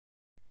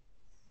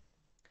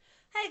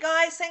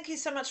guys, thank you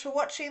so much for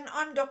watching.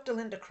 I'm Dr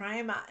Lynda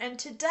Cramer, and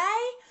today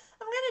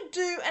I'm going to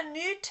do a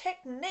new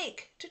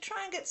technique to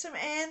try and get some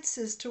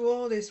answers to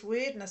all this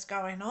weirdness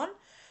going on.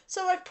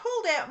 So I've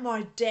pulled out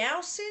my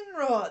dowsing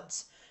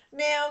rods.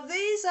 Now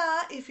these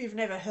are, if you've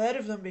never heard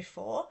of them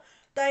before,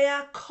 they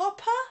are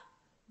copper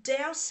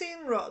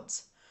dowsing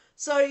rods.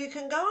 So you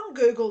can go and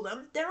Google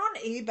them. They're on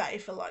eBay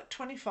for like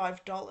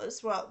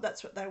 $25. Well,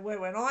 that's what they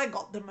were when I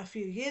got them a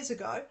few years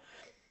ago.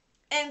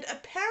 And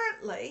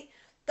apparently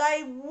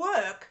they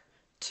work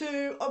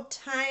to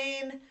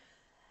obtain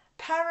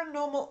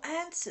paranormal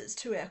answers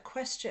to our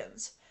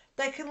questions.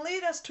 They can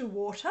lead us to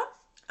water,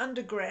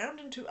 underground,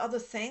 and to other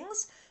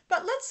things.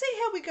 But let's see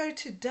how we go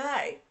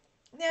today.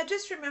 Now,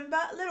 just remember,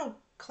 a little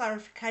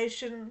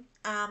clarification,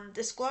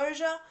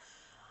 disclosure.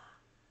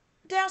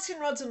 Dowsing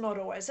rods are not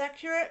always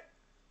accurate.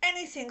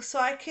 Anything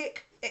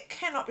psychic, it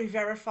cannot be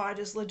verified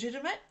as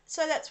legitimate.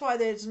 So that's why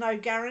there's no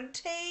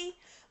guarantee,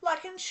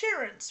 like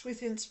insurance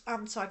with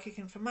psychic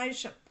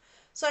information.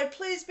 So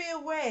please be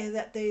aware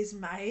that these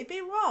may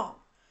be wrong,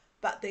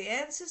 but the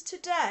answers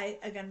today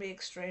are going to be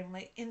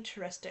extremely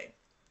interesting.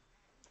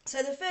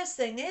 So the first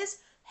thing is,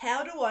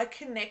 how do I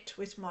connect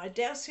with my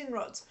dowsing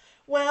rods?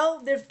 Well,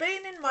 they've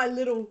been in my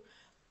little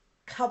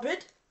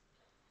cupboard.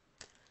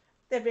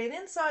 They've been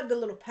inside the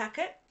little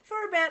packet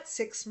for about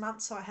 6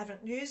 months. I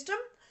haven't used them.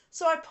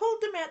 So I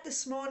pulled them out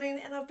this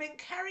morning and I've been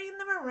carrying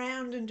them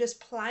around and just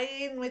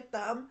playing with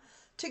them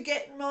to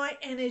get my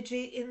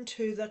energy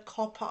into the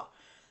copper.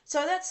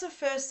 So that's the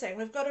first thing.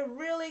 We've got to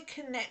really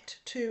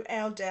connect to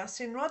our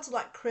dowsing rods,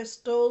 like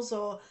crystals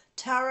or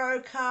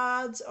tarot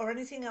cards or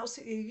anything else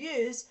that you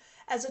use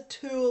as a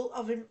tool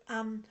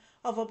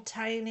of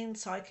obtaining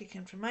psychic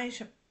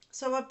information.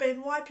 So I've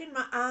been wiping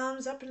my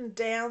arms up and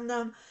down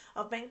them.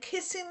 I've been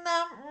kissing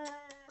them,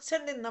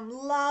 sending them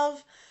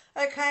love.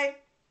 Okay.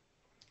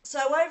 So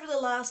over the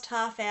last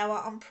half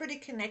hour, I'm pretty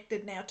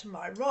connected now to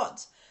my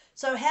rods.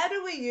 So how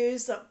do we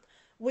use them?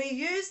 We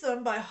use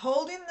them by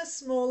holding the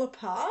smaller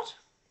part,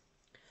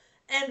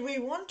 and we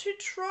want to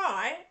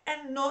try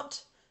and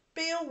not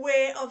be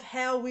aware of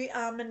how we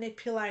are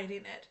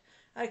manipulating it.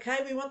 Okay,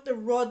 we want the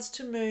rods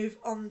to move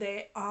on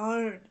their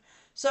own.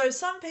 So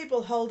some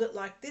people hold it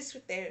like this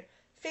with their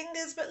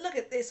fingers, but look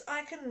at this.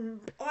 I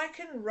can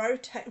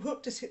rotate.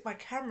 Whoop, just hit my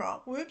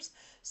camera. Whoops.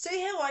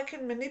 See how I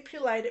can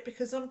manipulate it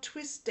because I'm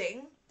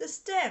twisting the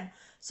stem.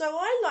 So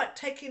I like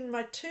taking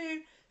my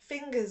 2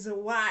 fingers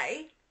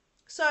away.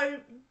 So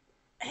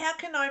how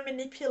can I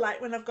manipulate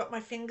when I've got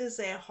my fingers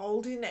there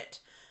holding it?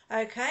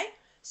 Okay,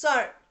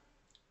 so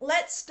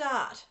let's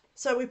start.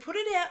 So we put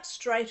it out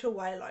straight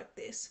away like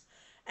this,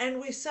 and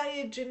we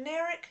say a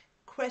generic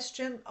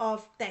question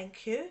of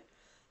thank you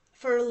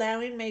for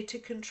allowing me to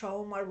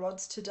control my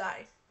rods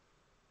today.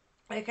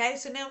 Okay,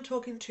 so now I'm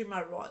talking to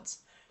my rods.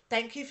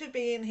 Thank you for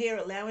being here,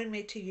 allowing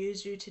me to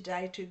use you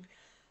today to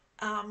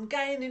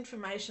gain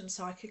information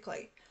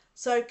psychically.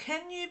 So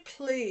can you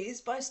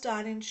please, by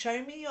starting,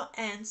 show me your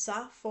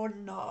answer for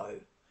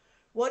no?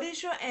 What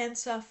is your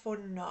answer for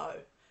no?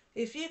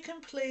 If you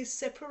can please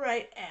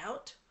separate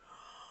out,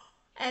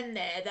 and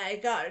there they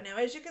go. Now,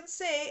 as you can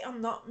see,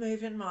 I'm not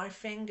moving my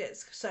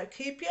fingers. So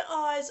keep your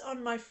eyes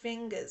on my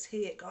fingers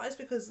here, guys,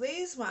 because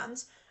these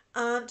ones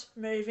aren't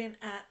moving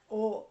at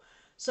all.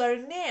 So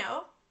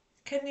now,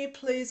 can you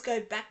please go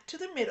back to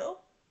the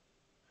middle?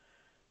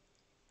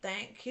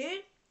 Thank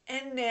you.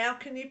 And now,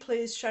 can you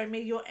please show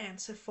me your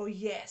answer for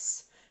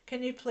yes?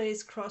 Can you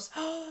please cross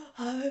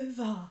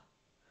over?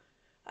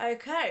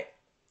 Okay.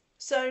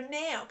 So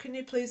now, can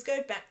you please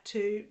go back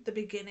to the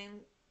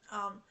beginning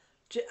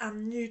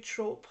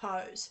neutral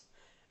pose?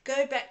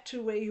 Go back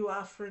to where you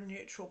are for a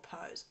neutral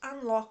pose.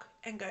 Unlock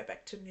and go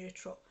back to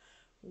neutral.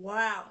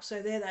 Wow,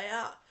 so there they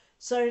are.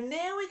 So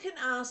now we can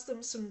ask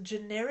them some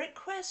generic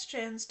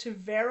questions to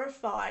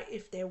verify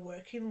if they're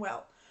working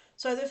well.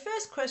 So the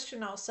first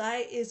question I'll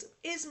say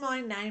is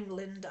my name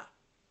Linda?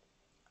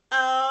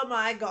 Oh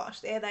my gosh,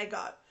 there they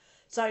go.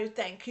 So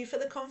thank you for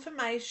the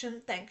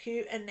confirmation. Thank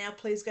you. And now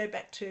please go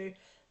back to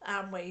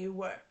where you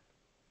were.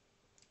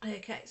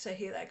 Okay, so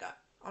here they go.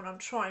 And I'm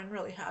trying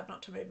really hard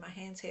not to move my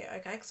hands here,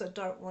 okay, because I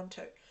don't want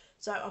to.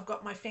 So I've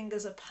got my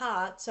fingers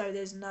apart, so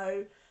there's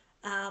no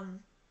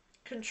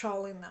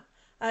controlling them.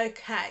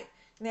 Okay,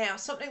 now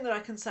something that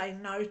I can say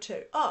no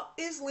to. Oh,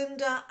 is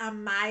Linda a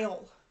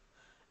male?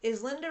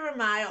 Is Linda a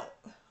male?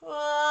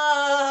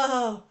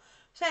 Oh,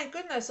 thank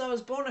goodness I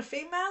was born a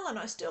female and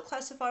I still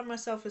classify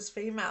myself as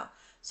female.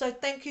 So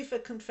thank you for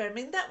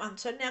confirming that one.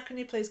 So now can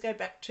you please go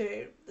back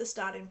to the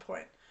starting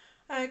point?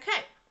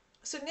 Okay,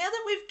 so now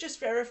that we've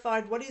just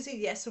verified what is a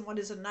yes and what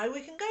is a no,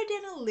 we can go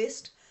down a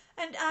list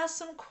and ask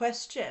some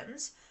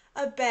questions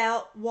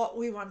about what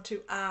we want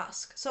to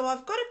ask. So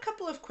I've got a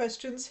couple of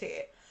questions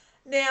here.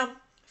 Now,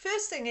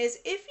 first thing is,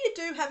 if you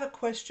do have a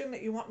question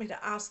that you want me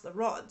to ask the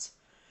rods,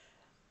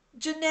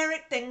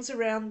 generic things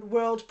around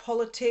world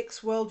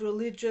politics, world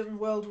religion,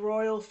 world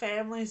royal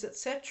families,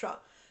 etc.,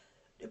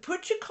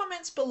 put your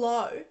comments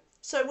below.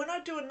 So when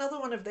I do another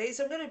one of these,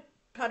 I'm going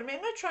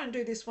to try and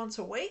do this once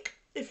a week.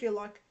 If you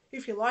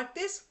like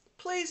this,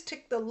 please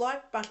tick the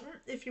like button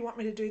if you want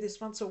me to do this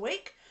once a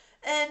week,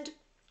 and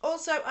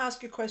also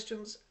ask your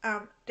questions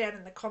down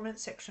in the comment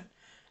section.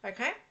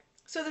 Okay,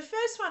 so the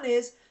first one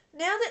is,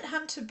 now that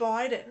Hunter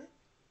Biden,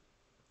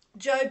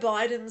 Joe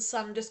Biden's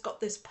son, just got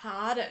this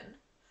pardon,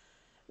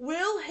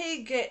 will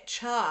he get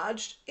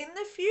charged in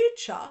the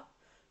future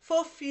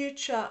for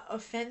future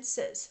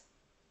offences?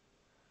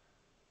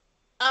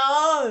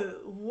 Oh,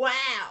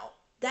 wow.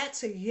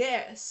 That's a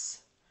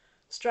yes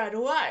straight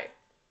away.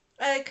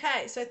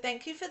 Okay, so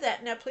thank you for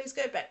that. Now, please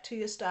go back to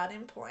your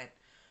starting point.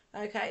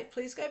 Okay,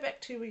 please go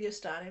back to your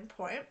starting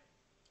point.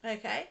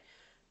 Okay,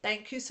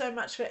 thank you so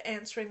much for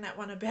answering that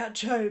one about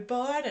Joe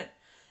Biden.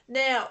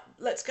 Now,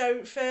 let's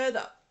go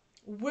further.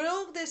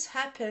 Will this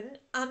happen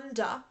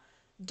under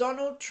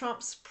Donald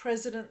Trump's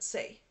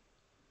presidency?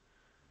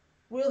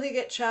 Will he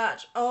get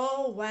charged?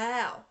 Oh,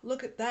 wow.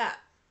 Look at that.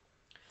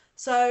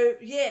 So,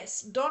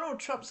 yes, Donald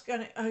Trump's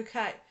going to...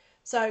 Okay,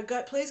 so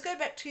please go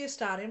back to your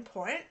starting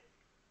point.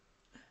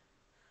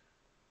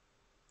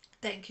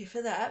 Thank you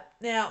for that.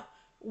 Now,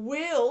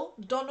 will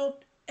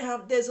Donald...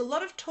 there's a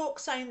lot of talk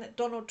saying that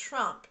Donald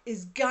Trump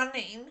is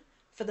gunning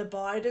for the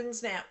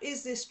Bidens now.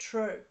 Is this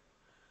true?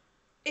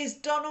 Is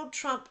Donald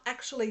Trump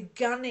actually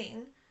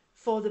gunning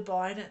for the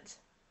Bidens?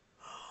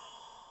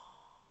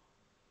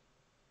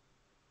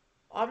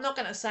 I'm not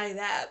going to say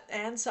that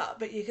answer,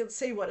 but you can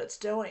see what it's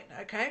doing,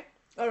 okay?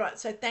 All right,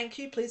 so thank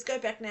you. Please go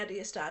back now to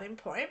your starting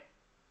point,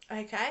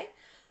 okay?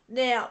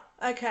 Now,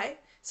 okay,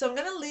 so I'm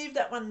going to leave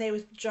that one there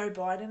with Joe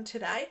Biden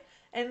today.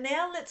 And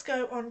now let's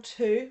go on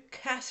to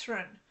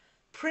Catherine,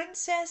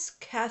 Princess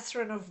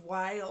Catherine of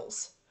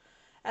Wales,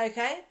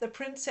 okay? The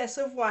Princess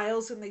of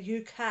Wales in the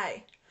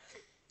UK.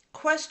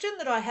 Question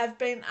that I have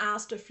been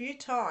asked a few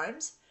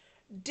times,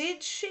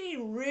 did she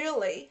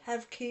really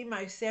have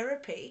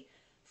chemotherapy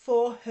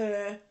for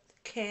her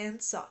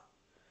cancer?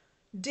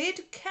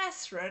 Did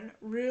Catherine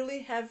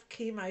really have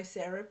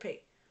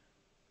chemotherapy?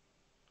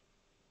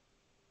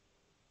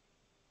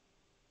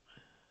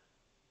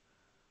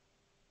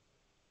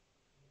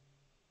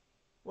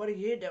 What are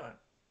you doing?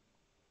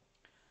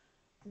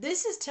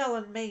 This is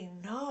telling me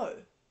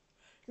no.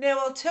 Now,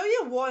 I'll tell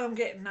you why I'm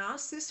getting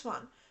asked this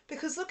one.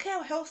 Because look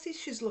how healthy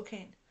she's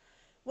looking.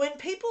 When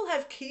people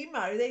have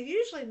chemo, they're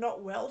usually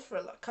not well for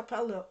a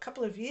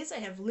couple of years.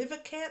 They have liver,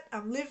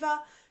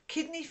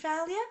 kidney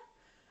failure.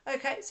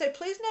 Okay, so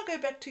please now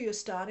go back to your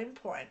starting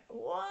point.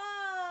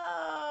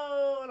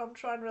 Whoa, and I'm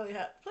trying really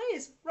hard.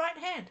 Please, right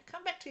hand,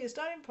 come back to your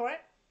starting point.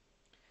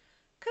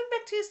 Come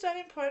back to your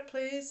starting point,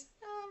 please.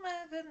 Oh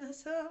my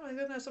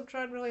goodness, I'm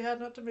trying really hard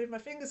not to move my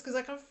fingers because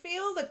I can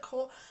feel the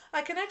core.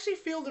 I can actually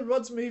feel the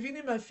rods moving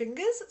in my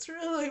fingers. It's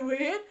really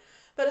weird,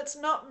 but it's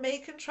not me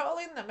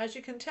controlling them, as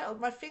you can tell.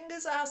 My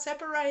fingers are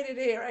separated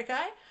here,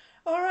 okay?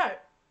 All right.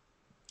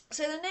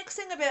 So the next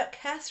thing about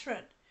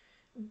Catherine,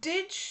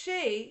 did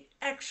she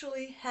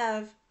actually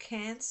have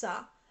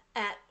cancer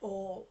at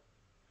all?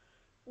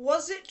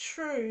 Was it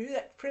true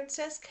that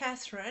Princess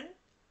Catherine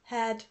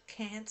had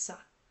cancer?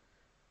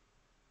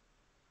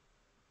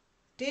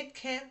 Did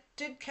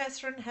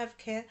Catherine have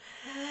cancer?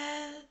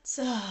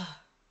 Oh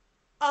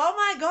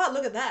my God,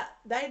 look at that.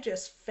 They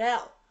just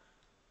fell.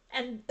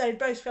 And they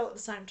both fell at the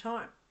same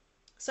time.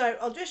 So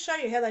I'll just show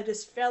you how they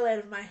just fell out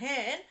of my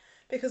hand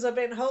because I've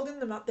been holding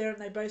them up there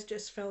and they both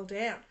just fell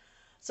down.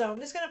 So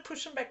I'm just going to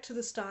push them back to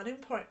the starting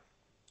point.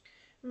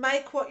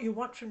 Make what you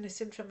want from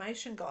this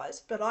information,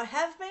 guys. But I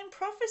have been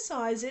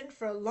prophesizing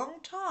for a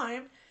long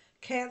time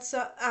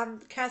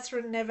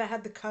Catherine never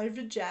had the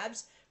COVID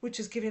jabs,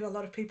 which is giving a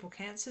lot of people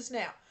cancers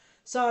now.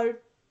 So,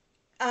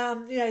 here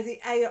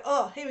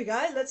we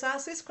go. Let's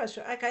ask this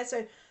question. Okay,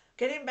 so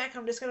getting back,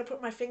 I'm just going to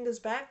put my fingers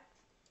back,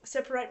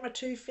 separate my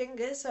two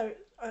fingers, so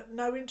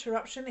no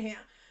interruption here.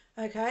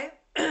 Okay,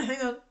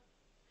 hang on.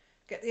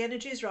 Get the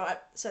energies right,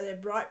 so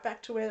they're right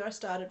back to where I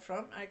started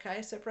from.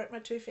 Okay, separate my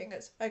two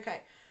fingers.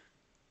 Okay.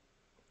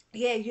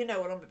 Yeah, you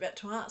know what I'm about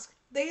to ask.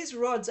 These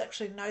rods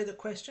actually know the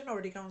question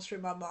already going through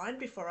my mind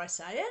before I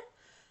say it.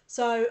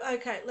 So,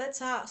 okay,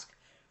 let's ask.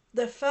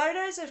 The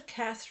photos of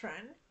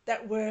Catherine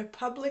that were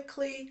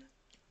publicly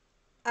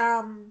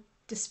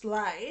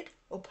displayed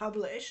or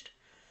published,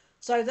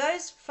 so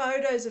those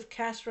photos of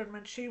Catherine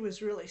when she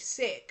was really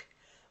sick,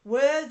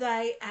 were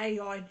they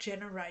AI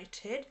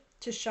generated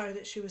to show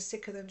that she was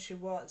sicker than she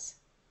was?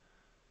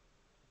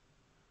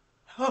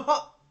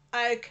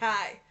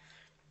 Okay.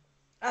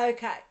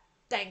 Okay.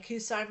 Thank you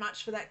so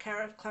much for that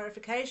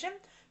clarification.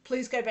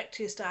 Please go back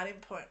to your starting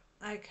point.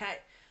 Okay.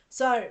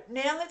 So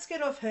now let's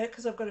get off her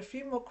because I've got a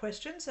few more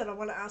questions that I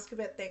want to ask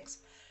about things.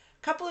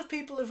 A couple of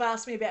people have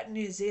asked me about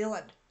New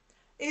Zealand.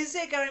 Is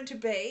there going to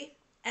be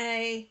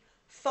a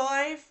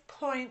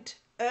 5-point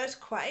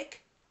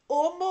earthquake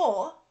or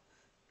more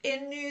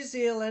in New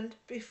Zealand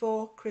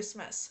before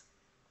Christmas?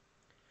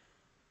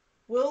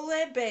 Will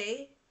there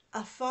be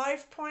a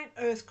 5-point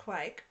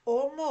earthquake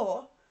or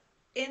more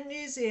in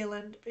New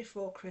Zealand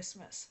before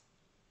Christmas?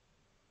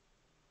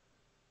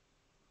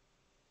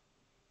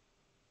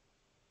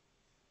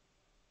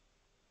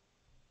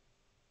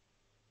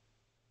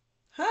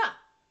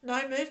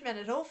 No movement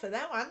at all for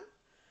that one.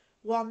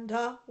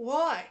 Wonder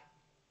why.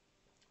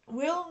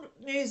 Will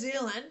New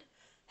Zealand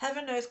have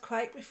an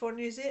earthquake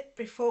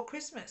before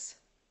Christmas?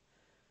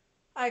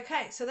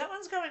 Okay, so that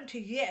one's going to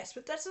yes,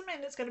 but that doesn't mean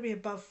it's going to be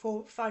above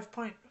 5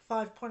 point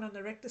on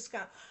the Richter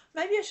scale.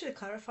 Maybe I should have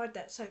clarified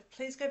that. So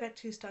please go back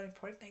to your starting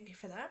point. Thank you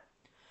for that.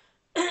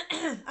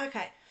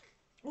 Okay,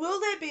 will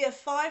there be a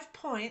 5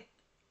 point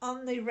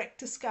on the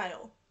Richter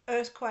scale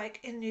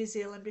earthquake in New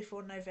Zealand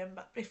before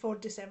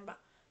December,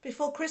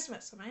 before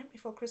Christmas?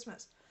 Before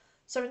Christmas.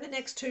 So in the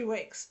next 2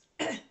 weeks.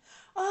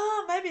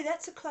 Oh, maybe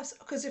that's a close.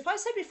 Because if I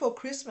say before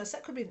Christmas,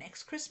 that could be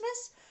next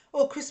Christmas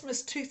or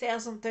Christmas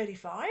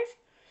 2035.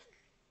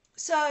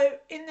 So,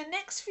 in the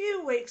next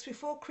few weeks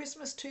before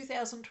Christmas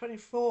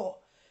 2024,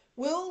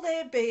 will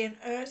there be an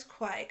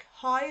earthquake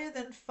higher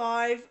than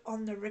 5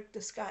 on the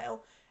Richter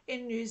scale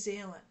in New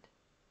Zealand?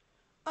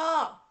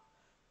 Oh,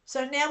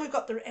 so now we've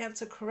got the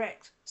answer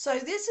correct. So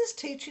this is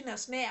teaching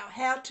us now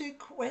how to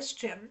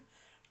question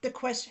the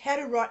question, how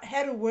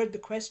to word the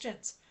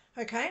questions.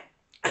 Okay,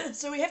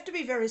 so we have to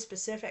be very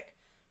specific.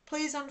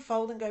 Please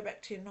unfold and go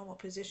back to your normal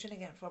position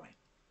again for me.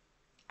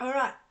 All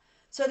right.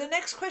 So the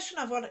next question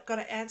I've got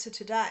to answer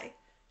today,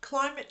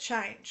 climate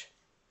change.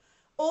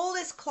 All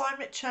this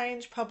climate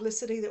change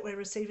publicity that we're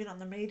receiving on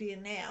the media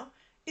now,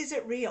 is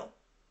it real?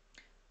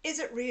 Is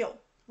it real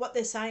what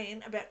they're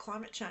saying about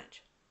climate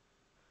change?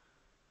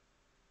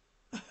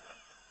 And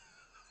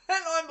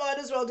I might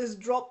as well just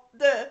drop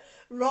the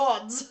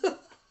rods.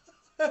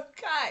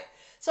 Okay.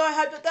 So I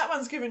hope that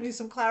one's given you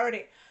some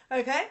clarity.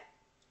 Okay.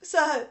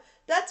 So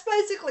that's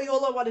basically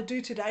all I want to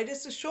do today.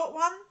 Just a short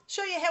one.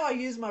 Show you how I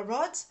use my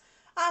rods.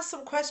 Ask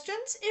some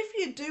questions. If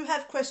you do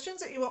have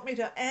questions that you want me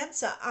to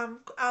answer,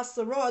 ask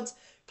the rods,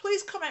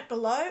 please comment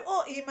below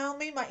or email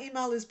me. My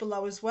email is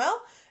below as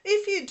well.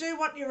 If you do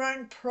want your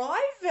own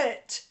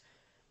private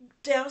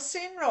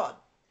dowsing rod,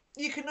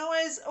 you can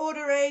always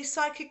order a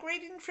psychic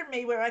reading from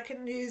me where I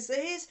can use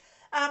these.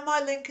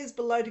 My link is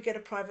below to get a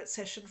private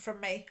session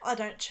from me. I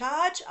don't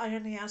charge. I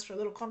only ask for a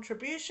little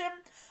contribution.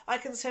 I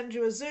can send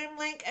you a Zoom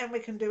link and we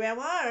can do our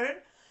own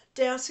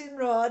dowsing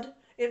rod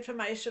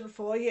information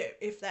for you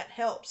if that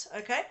helps.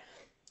 Okay,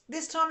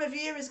 this time of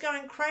year is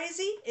going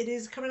crazy. It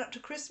is coming up to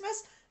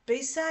Christmas.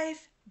 Be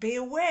safe, be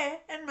aware,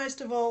 and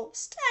most of all,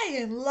 stay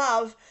in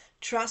love.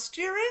 Trust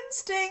your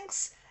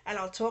instincts, and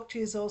I'll talk to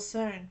you all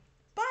soon.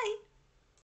 Bye.